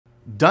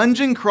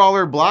Dungeon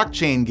crawler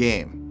blockchain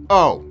game.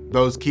 Oh,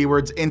 those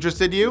keywords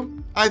interested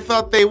you? I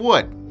thought they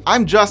would.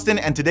 I'm Justin,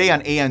 and today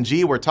on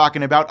ANG we're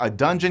talking about a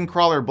dungeon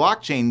crawler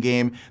blockchain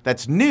game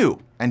that's new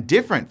and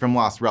different from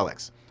Lost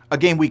Relics, a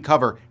game we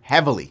cover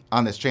heavily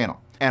on this channel.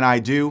 And I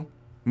do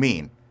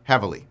mean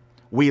heavily.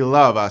 We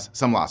love us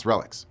some Lost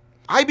Relics.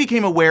 I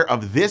became aware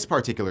of this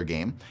particular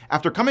game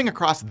after coming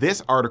across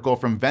this article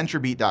from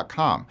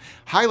VentureBeat.com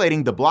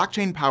highlighting the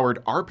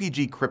blockchain-powered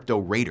RPG crypto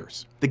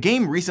Raiders. The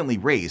game recently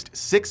raised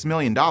 $6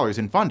 million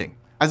in funding.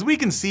 As we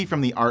can see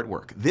from the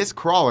artwork, this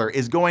crawler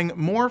is going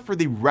more for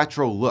the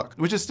retro look,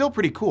 which is still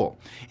pretty cool.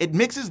 It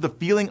mixes the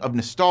feeling of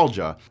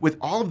nostalgia with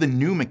all of the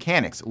new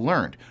mechanics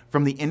learned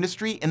from the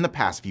industry in the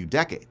past few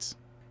decades.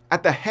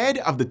 At the head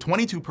of the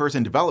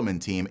 22-person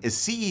development team is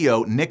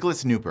CEO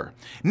Nicholas Nooper.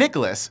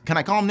 Nicholas, can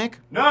I call him Nick?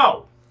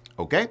 No!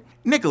 Okay.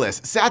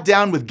 Nicholas sat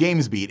down with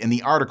GamesBeat in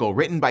the article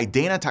written by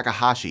Dana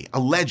Takahashi, a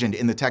legend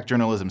in the tech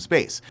journalism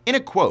space. In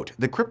a quote,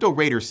 the Crypto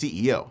Raider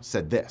CEO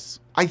said this: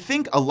 "I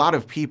think a lot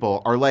of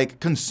people are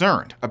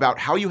concerned about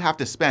how you have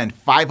to spend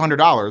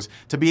 $500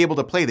 to be able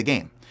to play the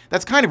game.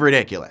 That's kind of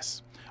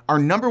ridiculous. Our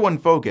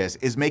 #1 focus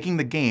is making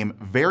the game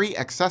very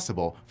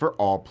accessible for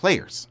all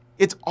players."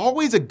 It's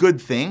always a good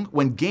thing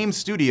when game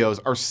studios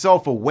are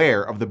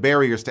self-aware of the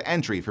barriers to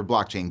entry for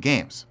blockchain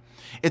games.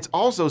 It's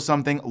also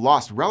something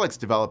Lost Relics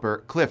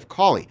developer Cliff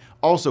Cawley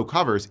also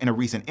covers in a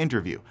recent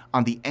interview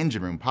on the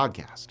Engine Room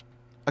podcast.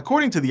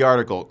 According to the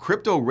article,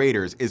 Crypto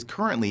Raiders is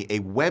currently a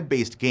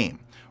web-based game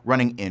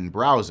running in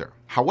browser.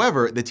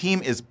 However, the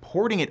team is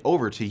porting it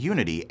over to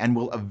Unity and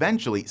will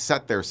eventually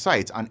set their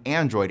sights on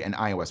Android and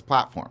iOS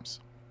platforms.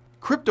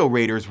 Crypto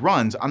Raiders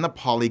runs on the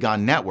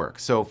Polygon network,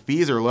 so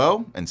fees are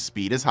low and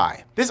speed is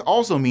high. This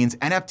also means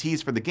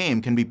NFTs for the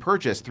game can be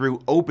purchased through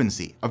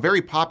OpenSea, a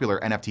very popular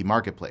NFT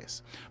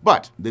marketplace.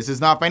 But this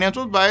is not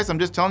financial advice, I'm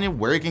just telling you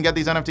where you can get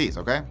these NFTs,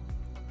 okay?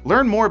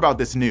 Learn more about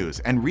this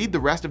news and read the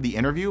rest of the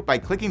interview by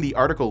clicking the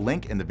article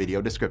link in the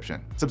video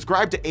description.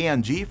 Subscribe to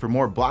ANG for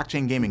more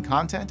blockchain gaming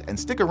content and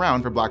stick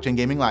around for blockchain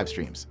gaming live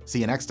streams. See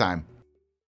you next time.